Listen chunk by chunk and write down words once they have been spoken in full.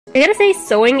I gotta say,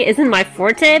 sewing isn't my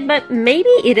forte, but maybe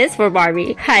it is for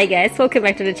Barbie. Hi guys, welcome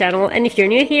back to the channel, and if you're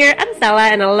new here, I'm Stella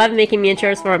and I love making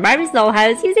miniatures for Barbie's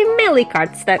dollhouse using mainly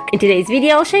cardstock. In today's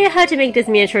video, I'll show you how to make this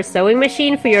miniature sewing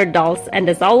machine for your dolls, and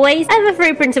as always, I have a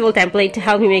free printable template to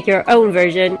help you make your own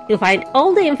version. You'll find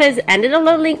all the infos and the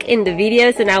download link in the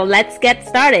video, so now let's get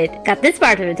started. Cut this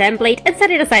part of the template and set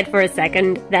it aside for a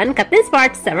second. Then cut this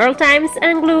part several times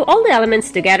and glue all the elements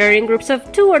together in groups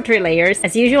of 2 or 3 layers.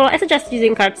 As usual, I suggest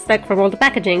using cardstock from all the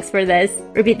packagings for this.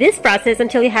 Repeat this process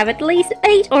until you have at least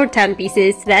 8 or 10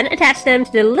 pieces, then attach them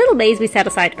to the little base we set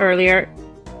aside earlier.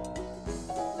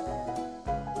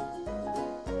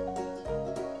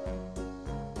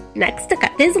 Next,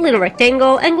 cut this little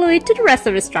rectangle and glue it to the rest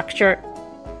of the structure.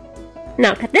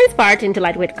 Now cut this part into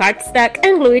lightweight cardstock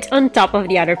and glue it on top of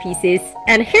the other pieces.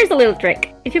 And here's a little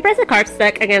trick. If you press the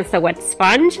cardstock against a wet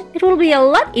sponge, it will be a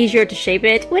lot easier to shape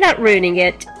it without ruining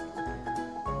it.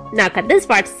 Now cut this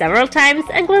part several times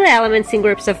and glue the elements in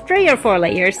groups of 3 or 4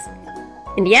 layers.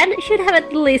 In the end, you should have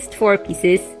at least 4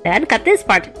 pieces. Then cut this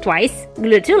part twice,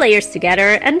 glue the 2 layers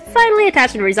together, and finally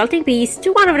attach the resulting piece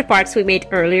to one of the parts we made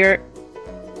earlier.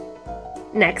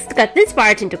 Next, cut this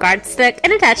part into cardstock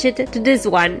and attach it to this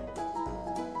one.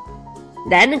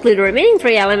 Then glue the remaining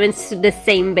 3 elements to the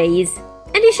same base.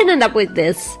 And you should end up with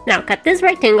this. Now cut this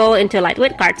rectangle into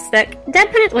lightweight cardstock,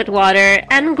 dampen it with water,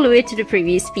 and glue it to the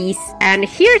previous piece. And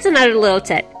here's another little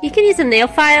tip. You can use a nail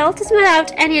file to smooth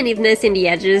out any unevenness in the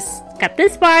edges. Cut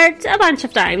this part a bunch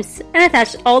of times, and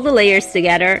attach all the layers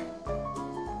together.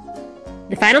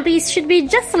 The final piece should be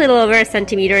just a little over a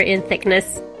centimeter in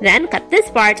thickness. Then cut this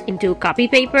part into copy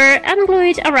paper and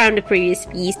glue it around the previous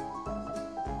piece.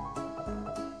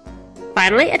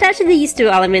 Finally, attach these 2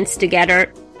 elements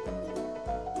together.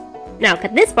 Now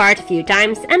cut this part a few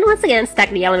times and once again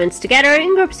stack the elements together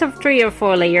in groups of 3 or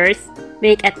 4 layers.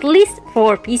 Make at least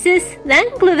 4 pieces, then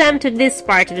glue them to this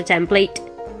part of the template.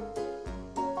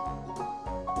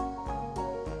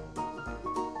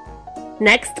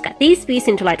 Next, cut these pieces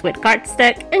into lightweight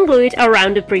cardstock and glue it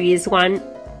around the previous one.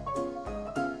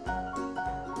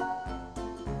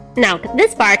 Now cut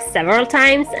this part several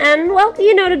times and, well,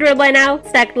 you know the drill by now.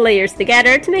 Stack the layers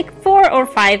together to make 4 or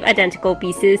 5 identical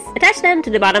pieces. Attach them to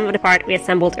the bottom of the part we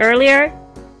assembled earlier.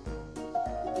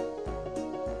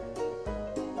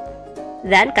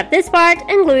 Then cut this part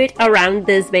and glue it around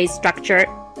this base structure.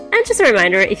 And just a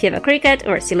reminder, if you have a Cricut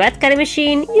or a silhouette cutting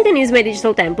machine, you can use my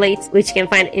digital templates, which you can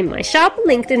find in my shop,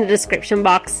 linked in the description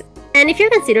box. And if you're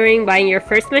considering buying your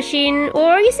first machine,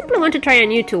 or you simply want to try a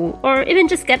new tool, or even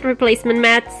just get replacement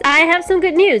mats, I have some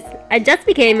good news. I just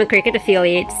became a Cricut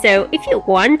affiliate, so if you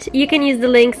want, you can use the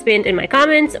links pinned in my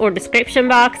comments or description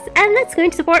box, and that's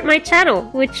going to support my channel,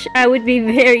 which I would be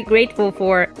very grateful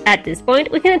for. At this point,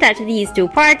 we can attach these 2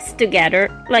 parts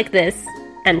together, like this.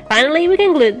 And finally, we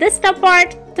can glue this top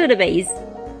part to the base.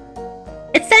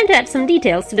 It's time to add some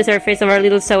details to the surface of our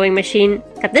little sewing machine.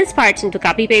 Cut this part into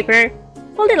copy paper,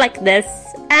 fold it like this,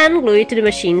 and glue it to the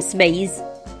machine's base.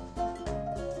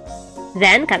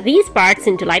 Then cut these parts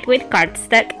into lightweight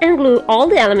cardstock and glue all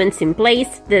the elements in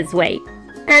place this way.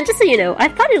 And just so you know, I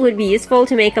thought it would be useful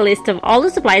to make a list of all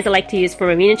the supplies I like to use for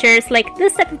my miniatures, like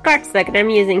this type of cardstock that I'm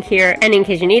using here, and in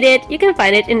case you need it, you can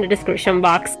find it in the description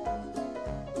box.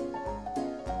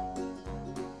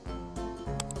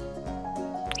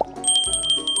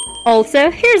 Also,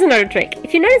 here's another trick.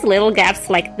 If you notice little gaps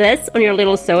like this on your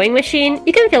little sewing machine,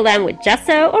 you can fill them with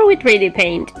gesso or with 3D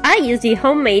paint. I used the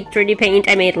homemade 3D paint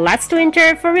I made last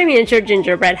winter for my miniature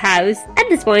gingerbread house. At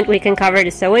this point, we can cover the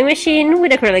sewing machine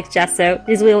with acrylic gesso.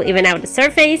 This will even out the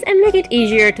surface and make it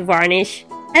easier to varnish.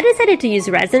 I decided to use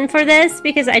resin for this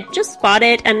because I just bought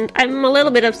it and I'm a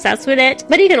little bit obsessed with it,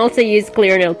 but you can also use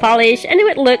clear nail polish and it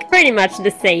would look pretty much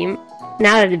the same.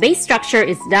 Now that the base structure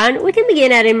is done, we can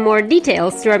begin adding more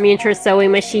details to our miniature sewing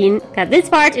machine. Cut this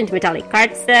part into metallic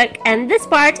cardstock and this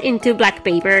part into black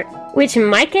paper, which in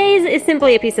my case is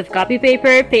simply a piece of copy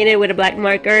paper painted with a black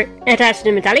marker. Attach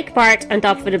the metallic part on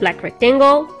top of the black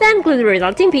rectangle, then glue the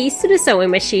resulting piece to the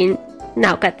sewing machine.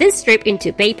 Now cut this strip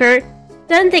into paper,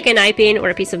 then take an eye pin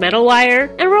or a piece of metal wire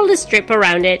and roll the strip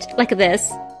around it, like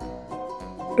this.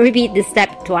 Repeat this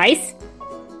step twice.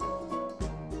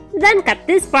 Then cut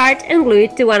this part and glue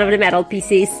it to one of the metal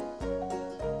pieces.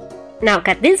 Now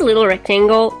cut this little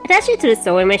rectangle, attach it to the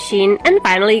sewing machine, and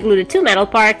finally glue the 2 metal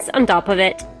parts on top of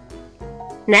it.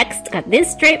 Next, cut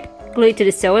this strip, glue it to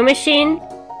the sewing machine.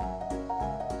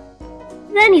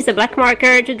 Then use a black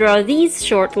marker to draw these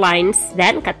short lines.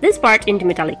 Then cut this part into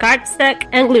metallic cardstock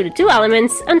and glue the 2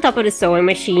 elements on top of the sewing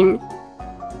machine.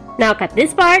 Now cut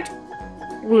this part,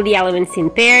 glue the elements in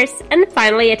pairs, and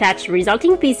finally attach the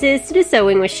resulting pieces to the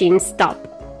sewing machine's top.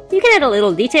 you can add a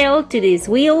little detail to these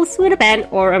wheels with a pen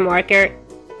or a marker.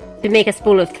 To make a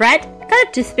spool of thread, cut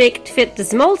a toothpick to fit the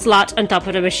small slot on top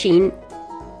of the machine.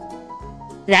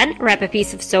 Then wrap a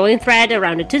piece of sewing thread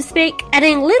around the toothpick,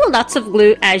 adding little dots of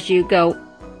glue as you go.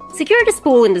 Secure the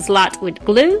spool in the slot with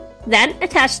glue, then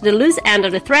attach the loose end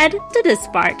of the thread to this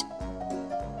part.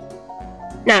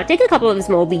 Now take a couple of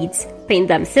small beads, paint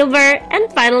them silver,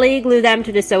 and finally glue them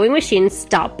to the sewing machine's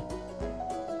top.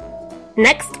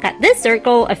 Next, cut this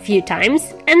circle a few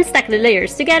times and stack the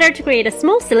layers together to create a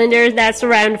small cylinder that's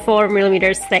around 4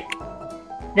 mm thick.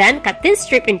 Then cut this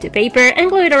strip into paper and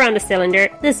glue it around the cylinder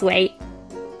this way.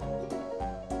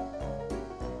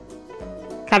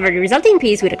 Cover the resulting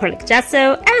piece with acrylic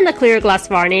gesso and a clear glass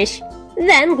varnish,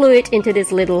 then glue it into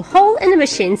this little hole in the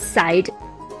machine's side.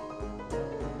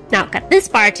 Now cut this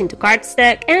part into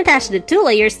cardstock and attach the two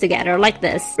layers together like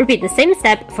this. Repeat the same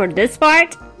step for this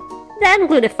part, then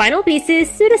glue the final pieces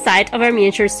to the side of our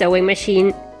miniature sewing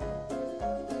machine.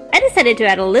 I decided to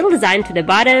add a little design to the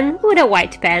bottom with a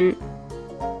white pen.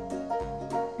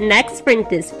 Next, print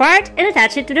this part and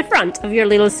attach it to the front of your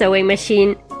little sewing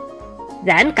machine.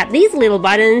 Then cut these little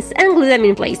buttons and glue them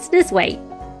in place this way.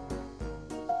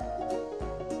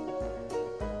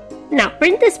 Now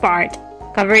print this part,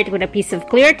 cover it with a piece of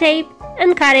clear tape,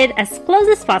 and cut it as close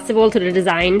as possible to the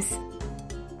designs.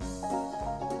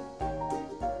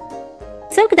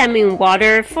 Soak them in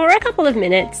water for a couple of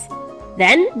minutes.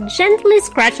 Then gently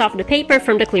scratch off the paper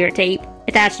from the clear tape.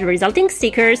 Attach the resulting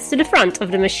stickers to the front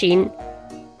of the machine.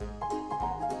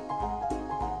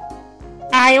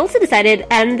 I also decided,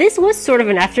 and this was sort of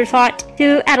an afterthought,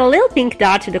 to add a little pink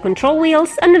dot to the control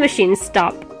wheels on the machine's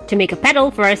top. To make a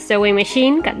pedal for our sewing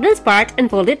machine, cut this part and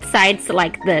fold its sides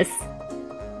like this.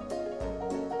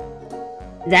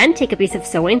 Then take a piece of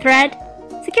sewing thread,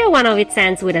 secure one of its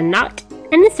ends with a knot,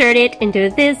 and insert it into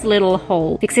this little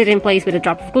hole. Fix it in place with a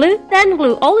drop of glue, then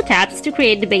glue all the tabs to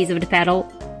create the base of the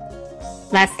pedal.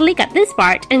 Lastly, cut this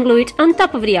part and glue it on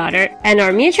top of the other, and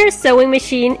our miniature sewing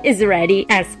machine is ready.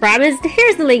 As promised,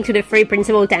 here's the link to the free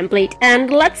printable template,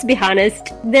 and let's be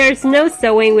honest, there's no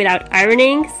sewing without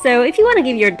ironing, so if you want to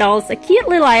give your dolls a cute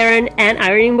little iron and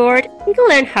ironing board, you can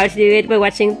learn how to do it by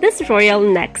watching this tutorial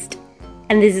next.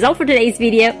 And this is all for today's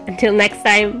video. Until next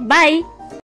time, bye!